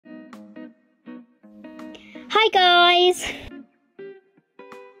Hi guys!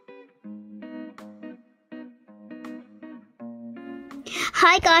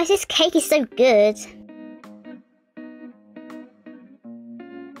 Hi guys, this cake is so good.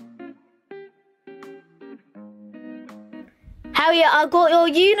 Harriet, I got your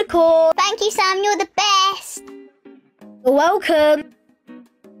unicorn. Thank you, Sam, you're the best. You're welcome.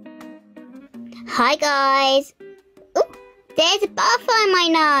 Hi guys. Oh, there's a butterfly in my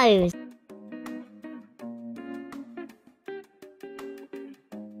nose.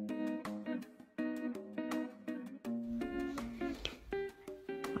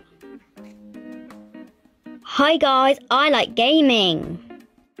 Hi guys, I like gaming.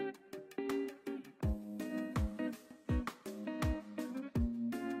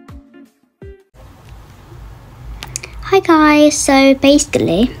 Hi guys, so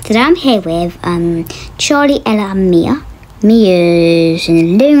basically today I'm here with Charlie, Ella and Mia. Mia's in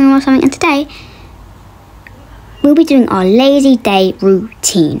the living room or something, and today we'll be doing our lazy day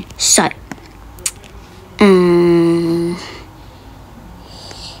routine. So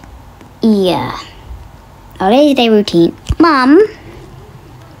yeah, our lazy day routine. Mum,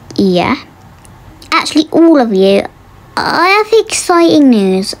 yeah, actually all of you, I have exciting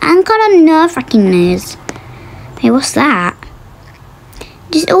news and kind of nerve-wracking news. Hey, what's that?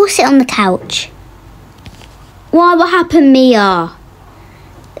 Just all sit on the couch. Why? What happened, Mia?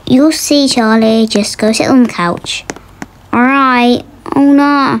 You'll see, Charlie. Just go sit on the couch. Alright. Oh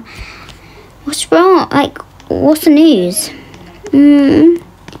no. What's wrong? Like, what's the news?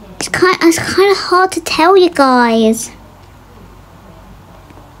 It's kind of hard to tell you guys.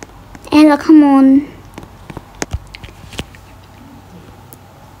 Ella, come on.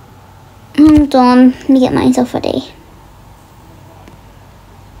 Hold on, let me get myself ready.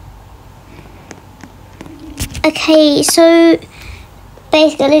 Okay, so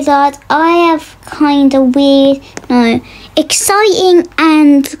basically guys, I have kind of exciting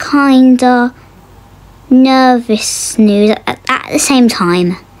and kind of nervous news at the same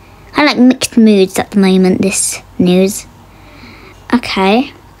time. I like mixed moods at the moment, this news.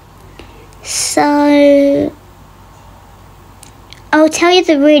 Okay, so I'll tell you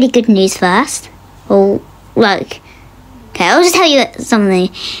the really good news first. Okay, I'll just tell you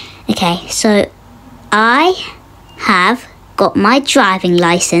something. Okay, so I have got my driving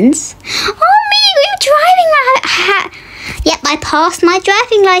license. Oh, me, you're driving! Yep, I passed my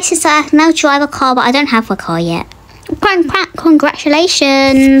driving license. I can now drive a car, but I don't have a car yet.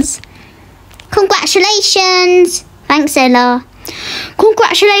 Congratulations! Congratulations! Thanks, Ella.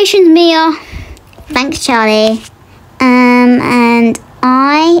 Congratulations, Mia. Thanks, Charlie. And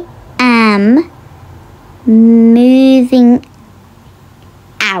I am moving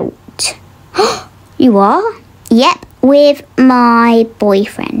out. You are? Yep, with my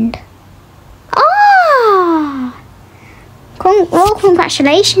boyfriend. Ah! Well,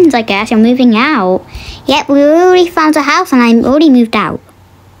 congratulations, I guess. You're moving out. Yep, we already found a house and I already moved out.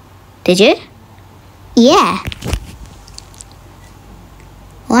 Did you? Yeah.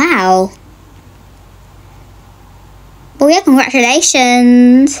 Wow. Oh yeah,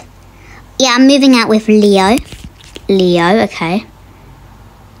 congratulations. Yeah, I'm moving out with Leo. Leo, okay.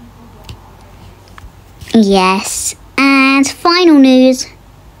 Yes, and final news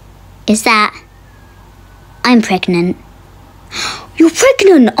is that I'm pregnant. You're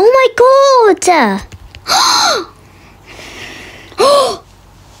pregnant? Oh my god!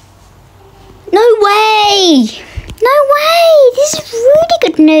 No way! No way! This is really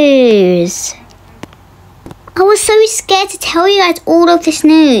good news. I was so scared to tell you guys all of this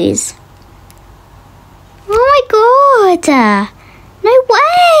news. Oh my god! No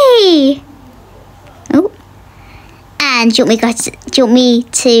way! Oh. And do you want me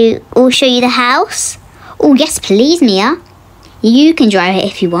to all show you the house? Oh yes, please, Mia. You can drive it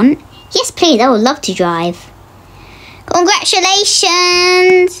if you want. Yes, please. I would love to drive.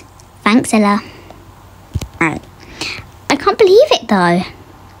 Congratulations! Thanks, Ella. Right. I can't believe it though.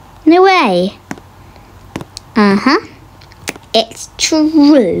 No way. It's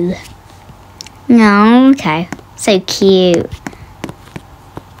true. No, okay. So cute.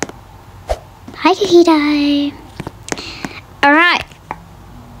 Hi, Kahito. Alright.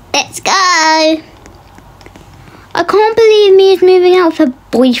 Let's go. I can't believe Mia's moving out with her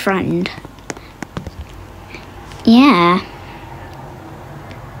boyfriend. Yeah.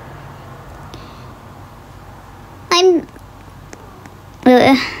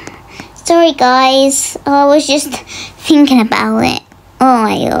 Sorry guys, I was just thinking about it. Oh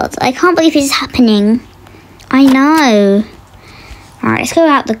my god, I can't believe this is happening. I know. Alright, let's go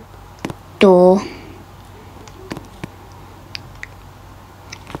out the door.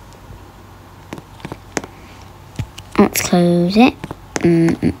 Let's close it.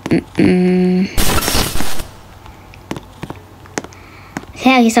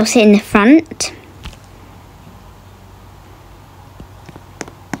 Okay, I guess I'll sit in the front.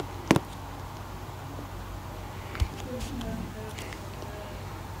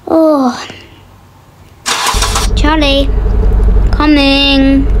 Oh, Charlie,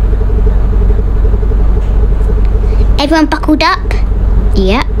 coming. Everyone buckled up?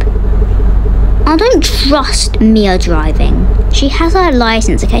 Yep. I don't trust Mia driving. She has her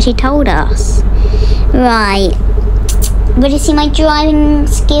license, okay? She told us. Right. Ready to see my driving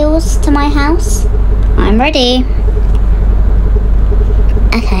skills to my house? I'm ready.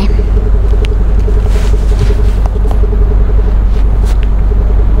 Okay.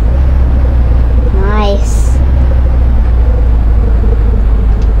 Nice.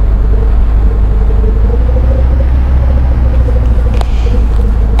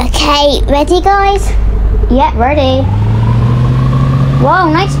 Okay, ready guys? Yep, ready.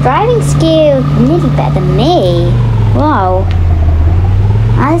 Whoa, nice driving skills. Nearly better than me. Whoa.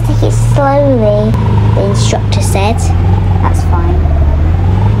 I'll just take it slowly, the instructor said. That's fine.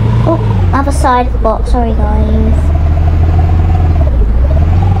 Oh, other side of the box, sorry guys.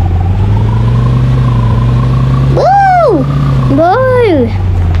 Woo! Whoa!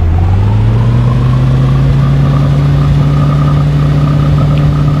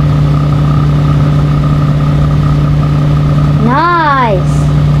 Nice!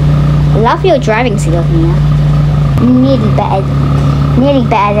 Love your driving skills, Mia. Nearly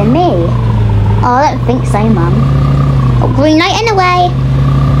better than me. Oh, I don't think so, Mum. Oh, green light and away.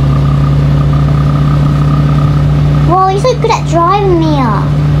 Whoa, you're so good at driving, Mia.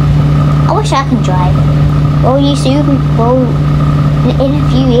 I wish I can drive. Well, you soon. Well, in a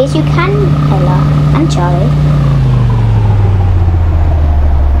few years you can, Ella and Charlie.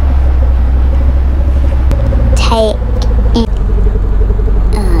 Take it.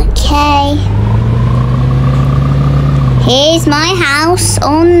 Okay. Here's my house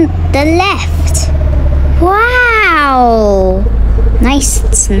on the left. Wow.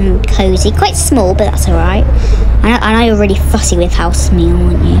 Nice and cozy. Quite small, but that's alright. I know you're really fussy with house, Mia,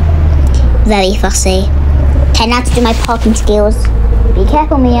 aren't you? Very fussy. Okay, now to do my parking skills. Be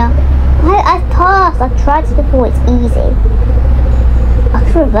careful, Mia. I've passed. I've tried this before. It's easy. I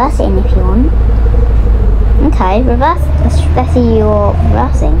could reverse it in if you want. Okay, reverse. Let's see your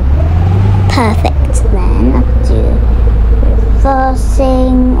reversing. Perfect. Then I'll do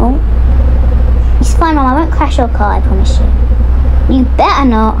reversing. Oh, it's fine, Mum. I won't crash your car. I promise you. You better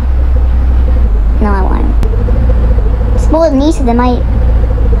not. No, I won't. It's more than easy than my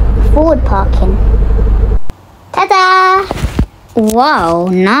forward parking. Ta-da! Whoa,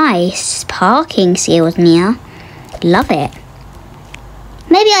 nice parking skills, Mia. Love it.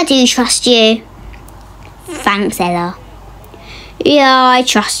 Maybe I do trust you. Thanks, Ella. Yeah, I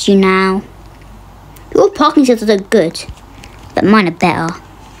trust you now. Your parking skills are good, but mine are better.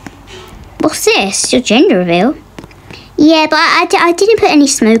 What's this? Your gender reveal? Yeah, but I didn't put any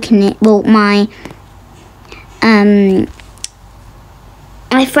smoke in it. Well, my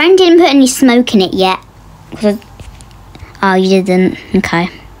friend didn't put any smoke in it yet. Oh, you didn't? Okay.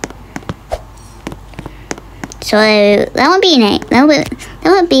 So that won't be in it. That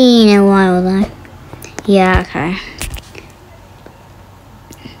won't be in a while though. Yeah, okay.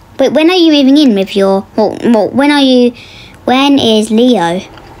 But when are you moving in with your? Well, when is Leo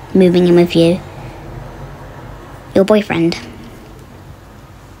moving in with you? Your boyfriend?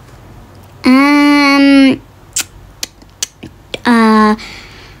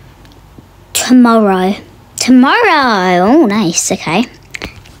 Tomorrow. Tomorrow. Oh, nice. Okay.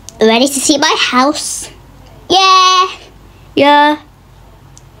 Ready to see my house? Yeah. Yeah.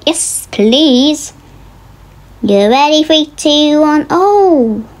 Yes, please. You ready? 3, 2, 1.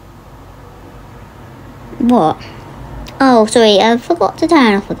 Oh. What? Oh, sorry. I forgot to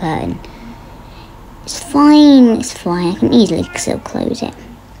turn off the curtain. It's fine. It's fine. I can easily still close it.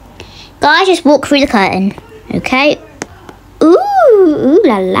 Guys, just walk through the curtain. Okay. Ooh. Ooh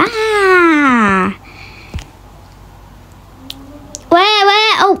la la.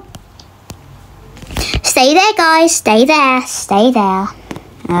 Where? Oh. Stay there, guys. Stay there. Stay there.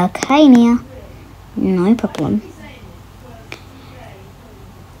 Okay, Mia. No problem.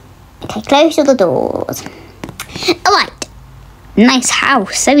 Okay, close all the doors. Alright. Nice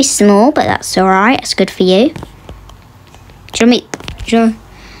house. Very small, but that's alright. It's good for you. Sure.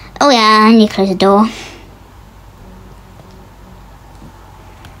 Oh yeah, I need to close the door.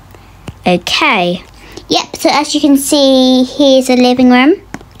 Okay. Yep, so as you can see, here's a living room.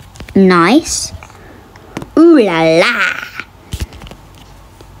 Nice. Ooh la la.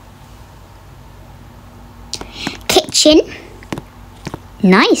 kitchen.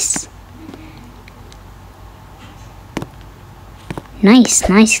 Nice. Nice.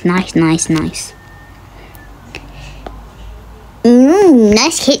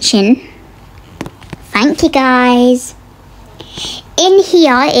 Nice kitchen. Thank you, guys. In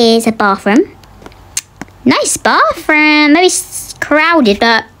here is a bathroom. Nice bathroom. Maybe it's crowded,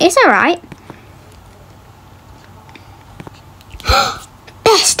 but it's alright.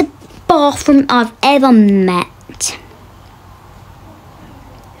 Best bathroom I've ever met.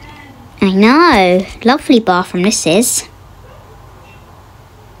 I know. Lovely bathroom this is.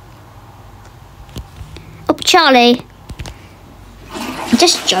 Oh, Charlie. I'm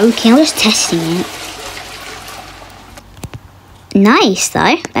just joking. I'm just testing it. Nice,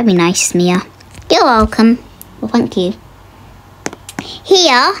 though. That'd be nice, Mia. You're welcome. Well, thank you.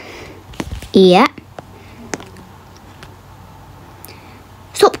 Here. Yeah.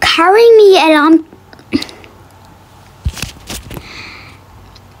 Stop carrying me, Ella.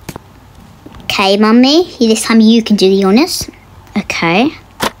 Okay, Mummy. This time you can do the honours. Okay.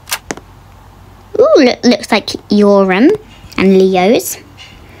 Ooh, looks like your room and Leo's.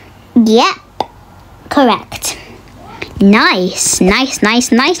 Yep. Correct. Nice. Okay,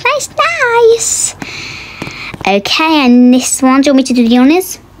 and this one, do you want me to do the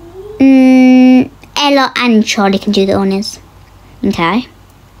honours? Ella and Charlie can do the honours. Okay.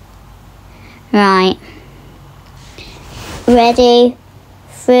 Right. Ready?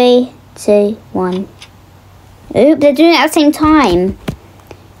 3, 2, 1. Oop, they're doing it at the same time.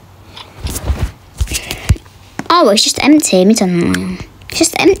 Oh, it's just empty. It's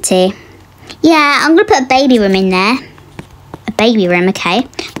just empty. Yeah, I'm gonna put a baby room in there. A baby room, okay.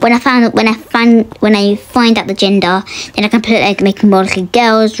 When I find out the gender, then I can put it make more like a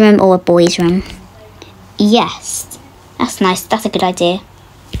girl's room or a boy's room. Yes, that's nice. That's a good idea.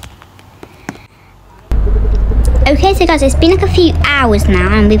 Okay, so guys, it's been like a few hours now,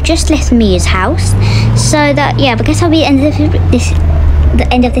 and we've just left Mia's house. So that I guess that'll be the end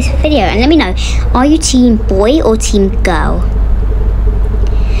of this video. And let me know, are you team boy or team girl?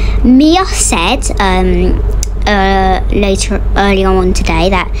 Mia said earlier on today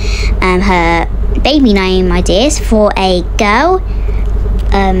that her baby name ideas for a girl.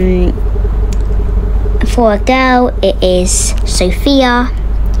 For a girl, it is Sophia,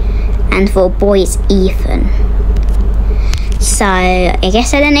 and for a boy, it's Ethan. So I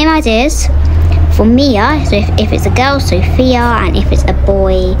guess they're the name ideas for Mia. So if it's a girl, Sophia, and if it's a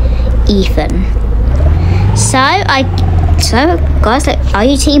boy, Ethan. So guys, are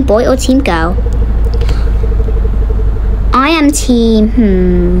you team boy or team girl? I am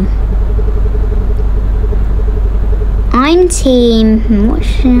team. I'm team.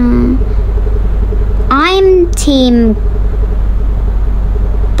 I'm team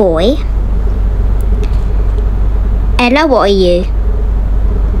boy. Ella, what are you?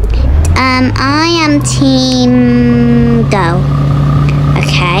 I am team girl.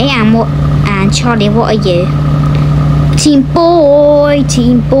 Okay, and Charlie, what are you? Team boy.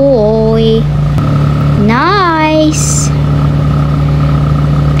 Nice.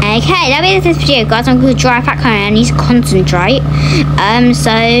 Okay, that is this video, guys. I'm going to drive back home. I need to concentrate.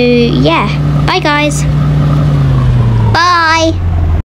 So yeah, bye guys.